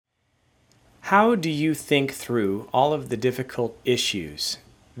How do you think through all of the difficult issues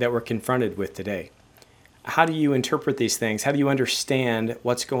that we're confronted with today? How do you interpret these things? How do you understand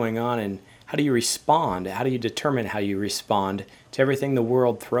what's going on, and how do you respond? How do you determine how you respond to everything the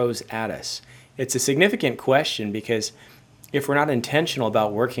world throws at us? It's a significant question because if we're not intentional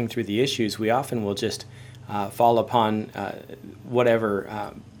about working through the issues, we often will just fall upon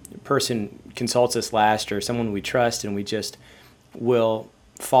whatever person consults us last or someone we trust, and we just will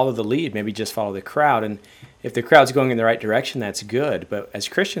follow the lead, maybe just follow the crowd. And if the crowd's going in the right direction, that's good. But as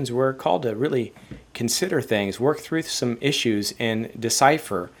Christians, we're called to really consider things, work through some issues, and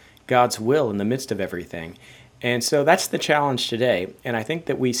decipher God's will in the midst of everything. And so that's the challenge today. And I think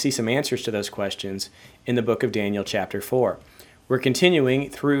that we see some answers to those questions in the book of Daniel, chapter 4. We're continuing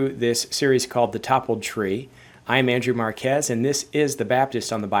through this series called The Toppled Tree. I'm Andrew Marquez, and this is the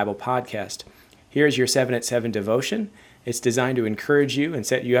Baptist on the Bible podcast. Here's your 7 at 7 devotion. It's designed to encourage you and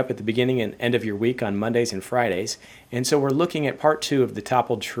set you up at the beginning and end of your week on Mondays and Fridays. And so we're looking at part 2 of The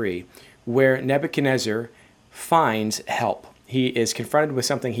Toppled Tree, where Nebuchadnezzar finds help. He is confronted with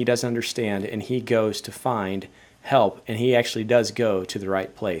something he doesn't understand, and he goes to find help, and he actually does go to the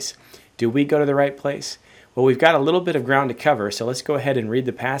right place. Do we go to the right place? Well, we've got a little bit of ground to cover, so let's go ahead and read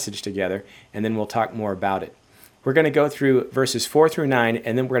the passage together, and then we'll talk more about it. We're going to go through verses 4 through 9,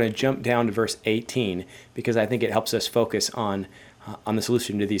 and then we're going to jump down to verse 18, because I think it helps us focus on the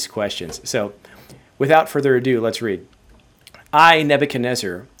solution to these questions. So, without further ado, let's read. I,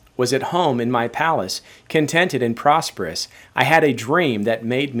 Nebuchadnezzar, was at home in my palace, contented and prosperous. I had a dream that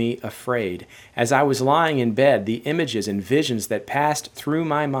made me afraid. As I was lying in bed, the images and visions that passed through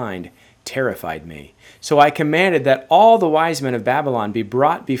my mind terrified me. So I commanded that all the wise men of Babylon be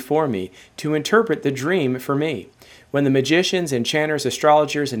brought before me to interpret the dream for me. When the magicians, enchanters,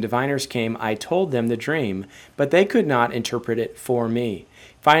 astrologers, and diviners came, I told them the dream, but they could not interpret it for me.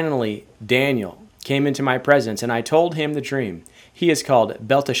 Finally, Daniel came into my presence, and I told him the dream. He is called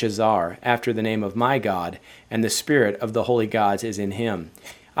Belteshazzar, after the name of my God, and the spirit of the holy gods is in him.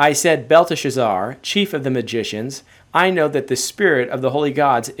 I said, Belteshazzar, chief of the magicians, I know that the spirit of the holy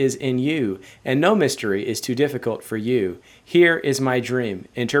gods is in you, and no mystery is too difficult for you. Here is my dream.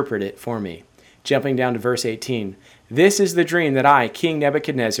 Interpret it for me. Jumping down to verse 18. This is the dream that I, King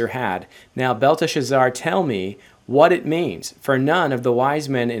Nebuchadnezzar, had. Now, Belteshazzar, tell me what it means, for none of the wise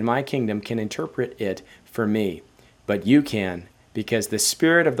men in my kingdom can interpret it for me. But you can, because the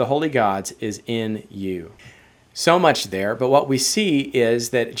spirit of the holy gods is in you. So much there, but what we see is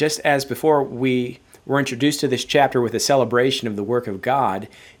that just as before we were introduced to this chapter with a celebration of the work of God,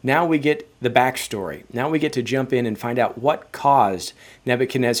 now we get the backstory. Now we get to jump in and find out what caused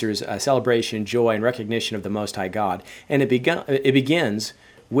Nebuchadnezzar's celebration, joy, and recognition of the Most High God. And it begins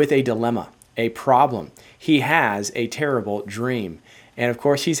with a dilemma, a problem. He has a terrible dream. And of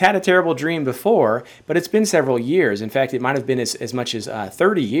course, he's had a terrible dream before, but it's been several years. In fact, it might have been as much as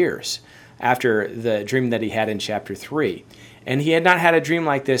 30 years after the dream that he had in chapter 3. And he had not had a dream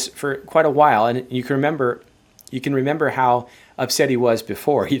like this for quite a while. And you can remember how upset he was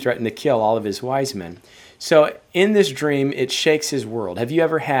before. He threatened to kill all of his wise men. So in this dream, it shakes his world. Have you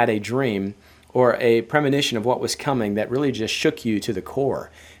ever had a dream or a premonition of what was coming that really just shook you to the core?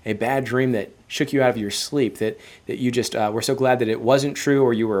 A bad dream that shook you out of your sleep, that you just were so glad that it wasn't true,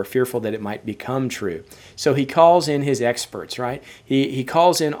 or you were fearful that it might become true. So he calls in his experts, right? He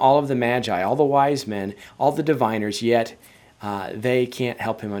calls in all of the magi, all the wise men, all the diviners, yet they can't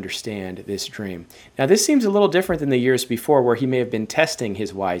help him understand this dream. Now, this seems a little different than the years before, where he may have been testing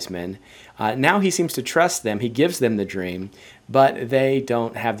his wise men. Now he seems to trust them. He gives them the dream, but they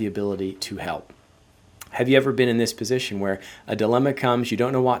don't have the ability to help. Have you ever been in this position where a dilemma comes, you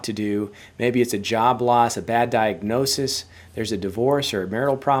don't know what to do? Maybe it's a job loss, a bad diagnosis, there's a divorce or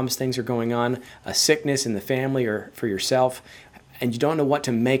marital problems, things are going on, a sickness in the family or for yourself, and you don't know what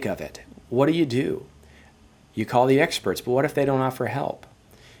to make of it. What do? You call the experts, but what if they don't offer help?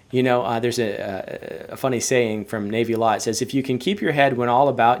 You know, there's a funny saying from Navy Law. It says, if you can keep your head when all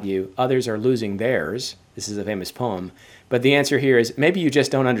about you, others are losing theirs. This is a famous poem. But the answer here is maybe you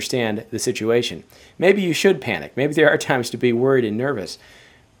just don't understand the situation. Maybe you should panic. Maybe there are times to be worried and nervous.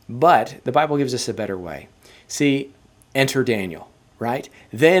 But the Bible gives us a better way. See, enter Daniel, right?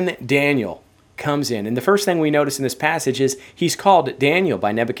 Then Daniel comes in. And the first thing we notice in this passage is he's called Daniel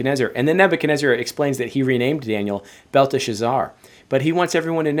by Nebuchadnezzar. And then Nebuchadnezzar explains that he renamed Daniel Belteshazzar. But he wants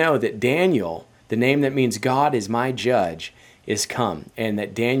everyone to know that Daniel, the name that means God is my judge, is come, and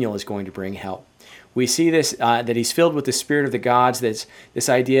that Daniel is going to bring help. We see this, that he's filled with the spirit of the gods. That's this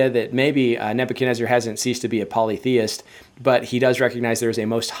idea that maybe Nebuchadnezzar hasn't ceased to be a polytheist, but he does recognize there is a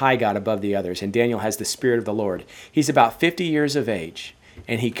most high God above the others, and Daniel has the spirit of the Lord. He's about 50 years of age,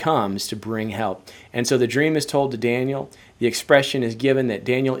 and he comes to bring help. And so the dream is told to Daniel. The expression is given that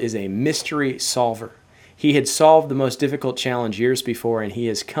Daniel is a mystery solver. He had solved the most difficult challenge years before, and he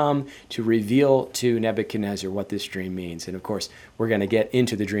has come to reveal to Nebuchadnezzar what this dream means. And of course, we're going to get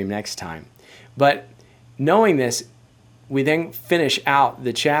into the dream next time. But knowing this, we then finish out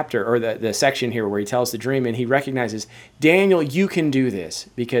the chapter, or the section here where he tells the dream, and he recognizes, Daniel, you can do this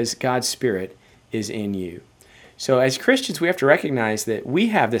because God's Spirit is in you. So as Christians, we have to recognize that we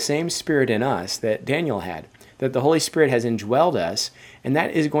have the same Spirit in us that Daniel had, that the Holy Spirit has indwelled us, and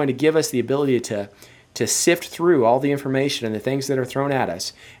that is going to give us the ability to sift through all the information and the things that are thrown at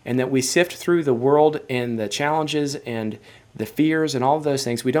us, and that we sift through the world and the challenges and the fears and all of those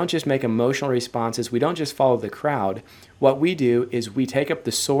things. We don't just make emotional responses. We don't just follow the crowd. What we do is we take up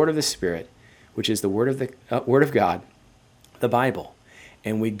the sword of the Spirit, which is the Word of God, the Bible,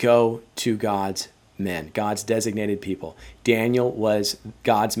 and we go to God's men, God's designated people. Daniel was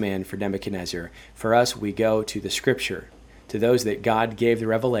God's man for Nebuchadnezzar. For us, we go to the Scripture, to those that God gave the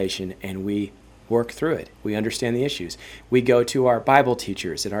revelation, and we work through it. We understand the issues. We go to our Bible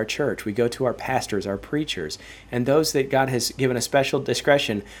teachers at our church. We go to our pastors, our preachers, and those that God has given a special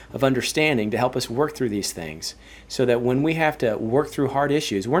discretion of understanding to help us work through these things, so that when we have to work through hard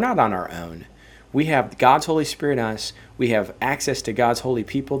issues, we're not on our own. We have God's Holy Spirit in us. We have access to God's holy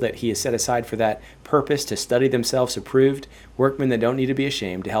people that He has set aside for that purpose, to study themselves approved, workmen that don't need to be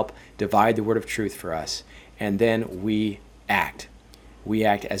ashamed, to help divide the word of truth for us. And then we act. We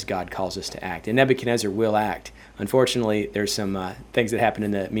act as God calls us to act. And Nebuchadnezzar will act. Unfortunately, there's some things that happen in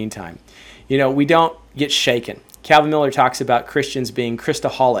the meantime. We don't get shaken. Calvin Miller talks about Christians being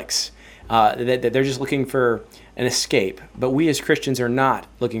Christaholics, that they're just looking for an escape. But we as Christians are not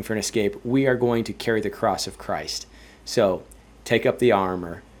looking for an escape. We are going to carry the cross of Christ. So take up the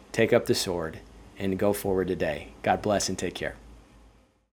armor, take up the sword, and go forward today. God bless and take care.